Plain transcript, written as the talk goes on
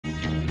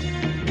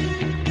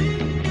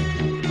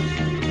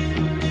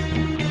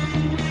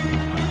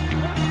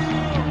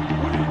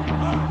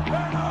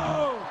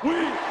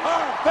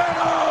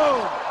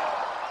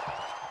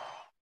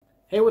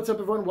Hey, what's up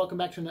everyone? Welcome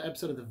back to another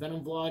episode of the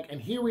Venom vlog,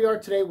 and here we are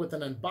today with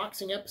an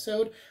unboxing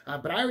episode,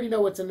 but I already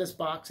know what's in this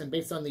box, and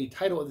based on the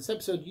title of this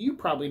episode, you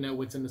probably know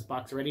what's in this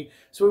box already,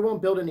 so we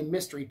won't build any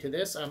mystery to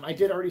this. I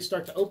did already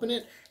start to open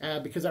it,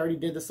 because I already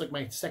did this, like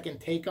my second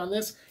take on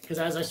this, because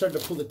as I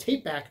started to pull the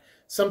tape back,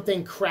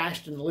 something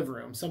crashed in the living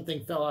room.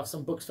 Something fell off,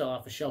 some books fell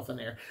off a shelf in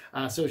there,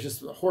 so it's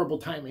just horrible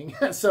timing.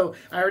 So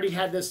I already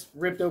had this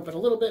ripped open a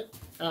little bit,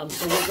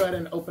 so we'll go ahead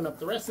and open up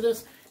the rest of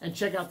this, and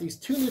check out these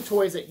two new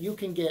toys that you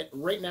can get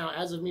right now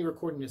as of me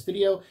recording this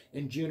video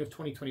in June of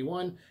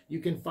 2021. You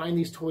can find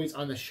these toys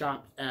on the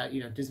shop at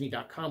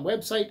Disney.com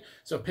website,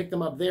 so pick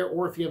them up there,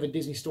 or if you have a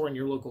Disney store in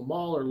your local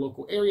mall or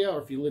local area,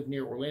 or if you live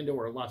near Orlando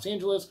or Los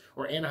Angeles,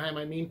 or Anaheim,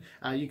 I mean,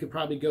 you could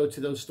probably go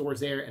to those stores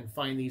there and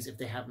find these if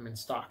they have them in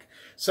stock.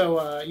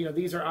 So,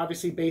 these are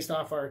obviously based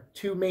off our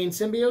two main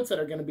symbiotes that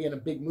are going to be in a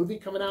big movie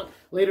coming out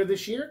later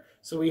this year.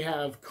 So we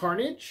have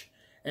Carnage,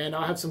 and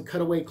I'll have some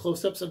cutaway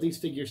close-ups of these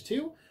figures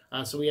too.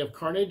 So we have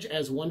Carnage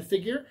as one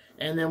figure,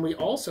 and then we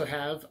also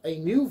have a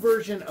new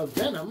version of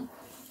Venom,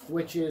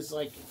 which is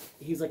like,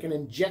 he's like an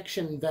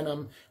injection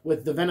Venom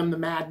with the Venom the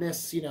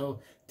Madness,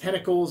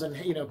 tentacles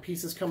and,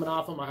 pieces coming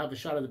off him. I'll have a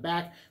shot of the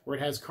back where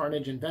it has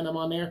Carnage and Venom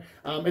on there.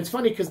 It's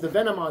funny because the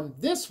Venom on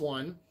this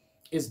one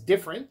is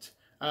different.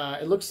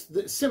 It looks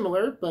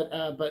similar,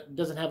 but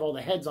doesn't have all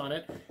the heads on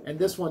it, and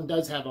this one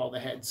does have all the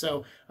heads.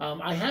 So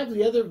I have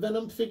the other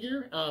Venom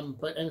figure,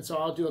 and so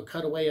I'll do a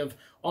cutaway of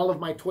all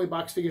of my toy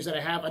box figures that I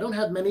have. I don't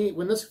have many.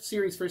 When this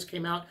series first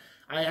came out,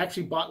 I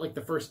actually bought like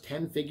the first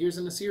 10 figures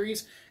in the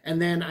series,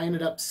 and then I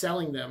ended up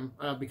selling them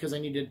because I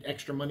needed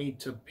extra money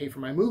to pay for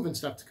my move and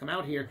stuff to come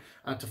out here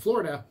to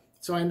Florida.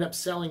 So I ended up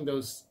selling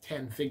those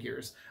 10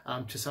 figures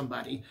to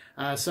somebody.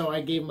 So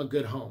I gave them a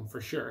good home for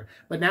sure.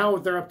 But now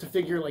they're up to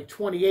figure like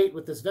 28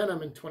 with this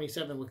Venom and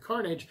 27 with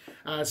Carnage.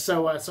 And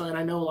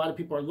I know a lot of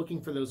people are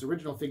looking for those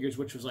original figures,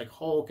 which was like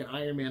Hulk and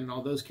Iron Man and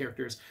all those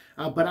characters.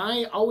 But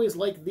I always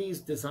like these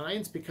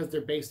designs because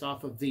they're based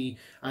off of the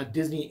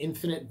Disney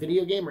Infinite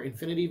video game or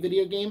Infinity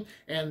video game.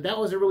 And that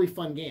was a really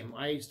fun game.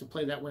 I used to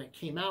play that when it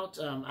came out.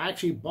 I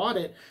actually bought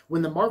it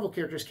when the Marvel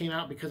characters came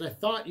out because I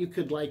thought you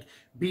could like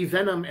be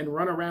Venom and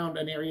run around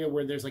an area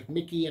where there's like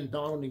Mickey and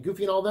Donald and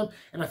Goofy and all them,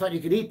 and I thought you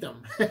could eat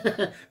them.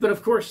 But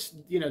of course,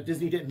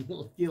 Disney didn't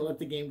let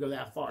the game go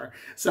that far.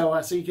 So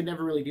you could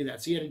never really do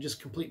that. So you had to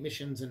just complete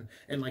missions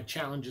and like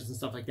challenges and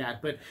stuff like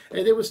that. But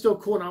it was still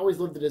cool, and I always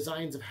loved the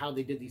designs of how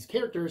they did these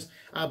characters.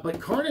 But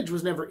Carnage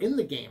was never in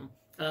the game.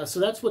 So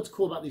that's what's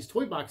cool about these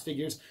toy box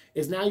figures,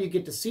 is now you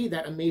get to see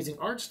that amazing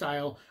art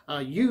style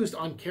used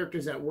on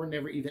characters that were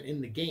never even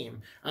in the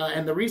game.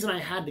 And the reason I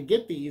had to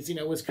get these,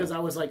 was because I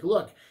was like,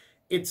 look,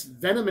 it's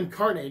Venom and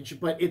Carnage,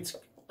 but it's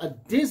a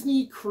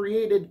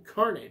Disney-created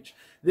Carnage.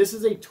 This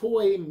is a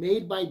toy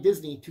made by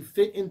Disney to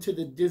fit into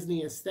the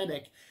Disney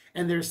aesthetic,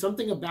 and there's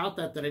something about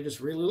that that I just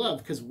really love,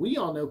 because we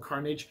all know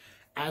Carnage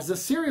as a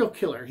serial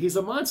killer. He's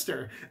a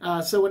monster.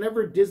 So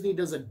whenever Disney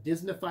does a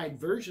Disney-fied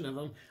version of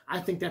him,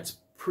 I think that's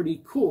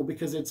pretty cool,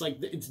 because it's like,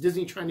 it's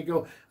Disney trying to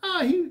go,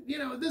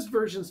 this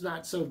version's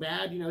not so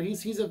bad.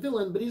 He's a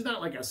villain, but he's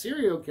not like a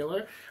serial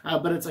killer.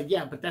 But it's like,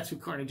 yeah, but that's who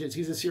Carnage is.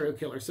 He's a serial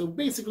killer. So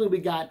basically we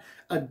got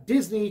a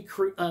Disney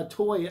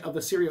toy of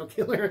a serial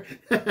killer.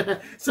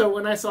 So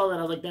when I saw that,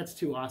 I was like, that's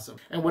too awesome.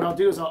 And what I'll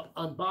do is I'll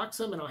unbox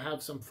them, and I'll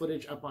have some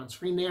footage up on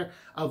screen there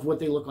of what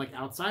they look like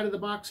outside of the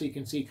box, so you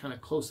can see kind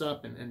of close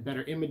up and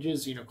better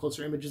images,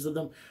 closer images of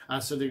them.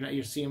 So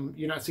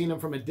you're not seeing them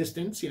from a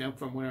distance,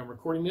 from when I'm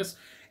recording this.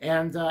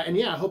 And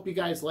yeah, I hope you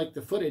guys like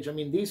the footage. I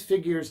mean, these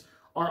figures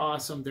are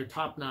awesome. They're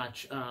top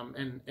notch.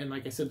 And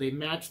like I said, they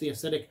match the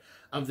aesthetic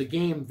of the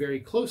game very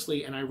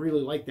closely, and I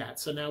really like that.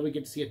 So now we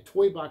get to see a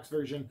toy box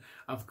version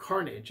of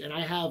Carnage. And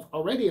I have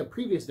already a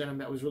previous Venom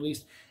that was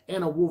released,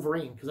 and a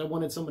Wolverine, because I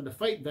wanted someone to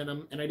fight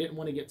Venom, and I didn't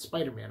want to get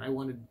Spider-Man. I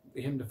wanted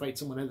him to fight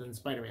someone other than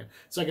Spider-Man.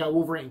 So I got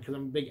Wolverine, because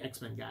I'm a big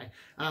X-Men guy.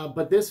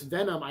 But this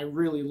Venom I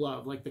really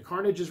love. Like, the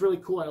Carnage is really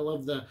cool. I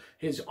love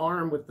his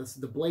arm with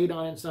the blade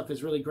on it and stuff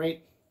is really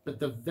great. But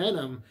the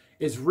Venom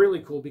is really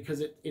cool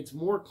because it's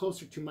more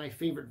closer to my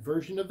favorite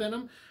version of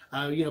Venom.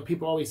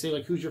 People always say,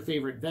 like, who's your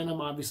favorite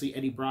Venom? Obviously,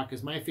 Eddie Brock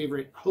is my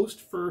favorite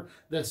host for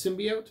the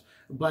symbiote.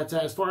 But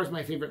as far as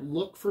my favorite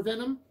look for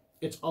Venom,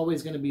 it's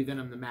always going to be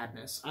Venom the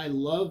Madness. I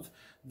love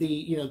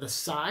the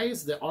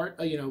size, the art,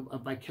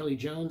 by Kelly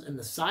Jones, and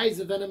the size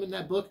of Venom in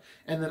that book,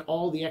 and then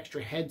all the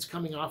extra heads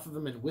coming off of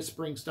him and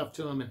whispering stuff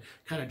to him and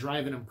kind of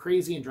driving him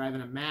crazy and driving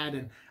him mad.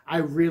 And I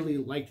really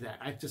liked that.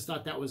 I just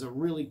thought that was a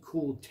really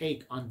cool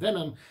take on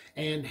Venom,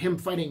 and him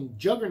fighting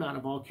Juggernaut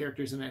of all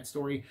characters in that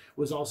story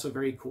was also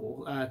very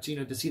cool.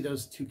 To see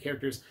those two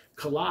characters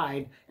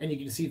collide, and you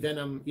can see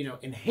Venom,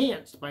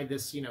 enhanced by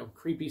this,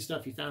 creepy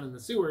stuff he found in the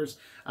sewers,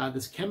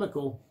 this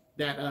chemical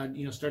that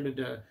started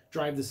to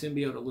drive the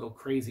symbiote a little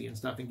crazy and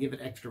stuff and give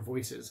it extra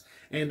voices.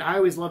 And I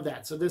always love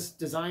that. So this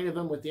design of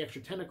him with the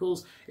extra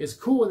tentacles is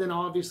cool. And then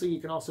obviously you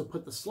can also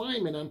put the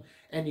slime in him,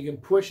 and you can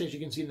push, as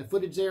you can see in the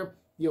footage there,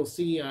 you'll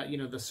see, you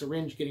know, the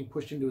syringe getting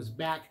pushed into his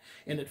back,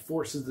 and it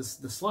forces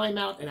the slime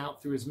out and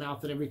out through his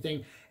mouth and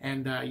everything.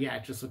 And yeah,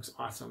 it just looks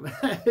awesome.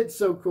 It's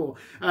so cool.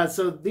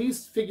 So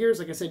these figures,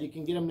 like I said, you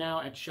can get them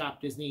now at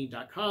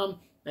shopdisney.com.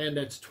 And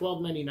it's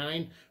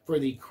 $12.99 for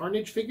the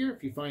Carnage figure.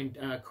 If you find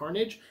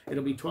Carnage,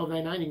 it'll be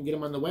 $12.99. You can get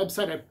them on the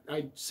website.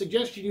 I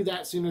suggest you do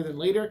that sooner than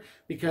later,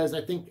 because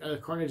I think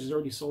Carnage has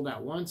already sold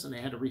out once and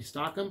they had to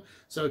restock them.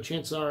 So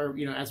chances are,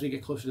 you know, as we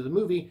get closer to the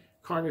movie,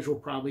 Carnage will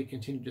probably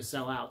continue to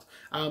sell out.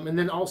 And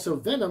then also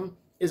Venom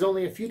is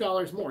only a few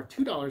dollars more,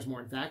 $2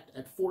 more in fact,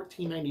 at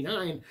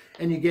 $14.99,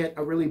 and you get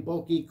a really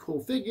bulky,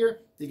 cool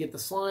figure. You get the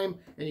slime,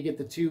 and you get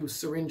the two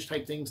syringe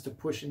type things to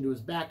push into his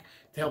back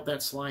to help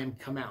that slime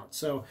come out.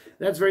 So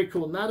that's very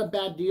cool. Not a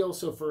bad deal.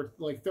 So for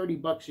like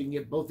 $30, you can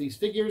get both these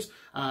figures.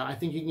 I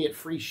think you can get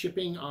free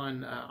shipping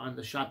on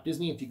the Shop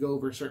Disney if you go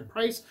over a certain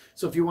price.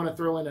 So if you want to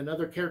throw in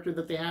another character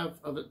that they have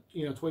of a,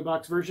 you know, toy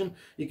box version,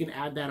 you can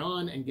add that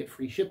on and get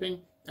free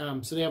shipping.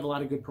 So they have a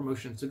lot of good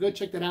promotions. So go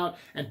check that out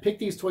and pick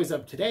these toys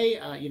up today.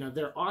 You know,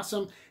 they're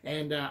awesome,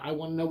 and I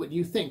want to know what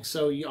you think.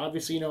 So you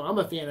obviously, you know, I'm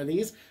a fan of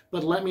these,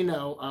 but let me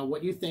know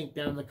what you think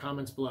down in the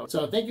comments below.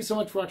 So thank you so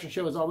much for watching the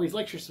show. As always,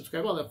 like, share,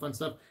 subscribe, all that fun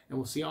stuff, and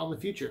we'll see you all in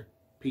the future.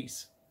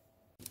 Peace.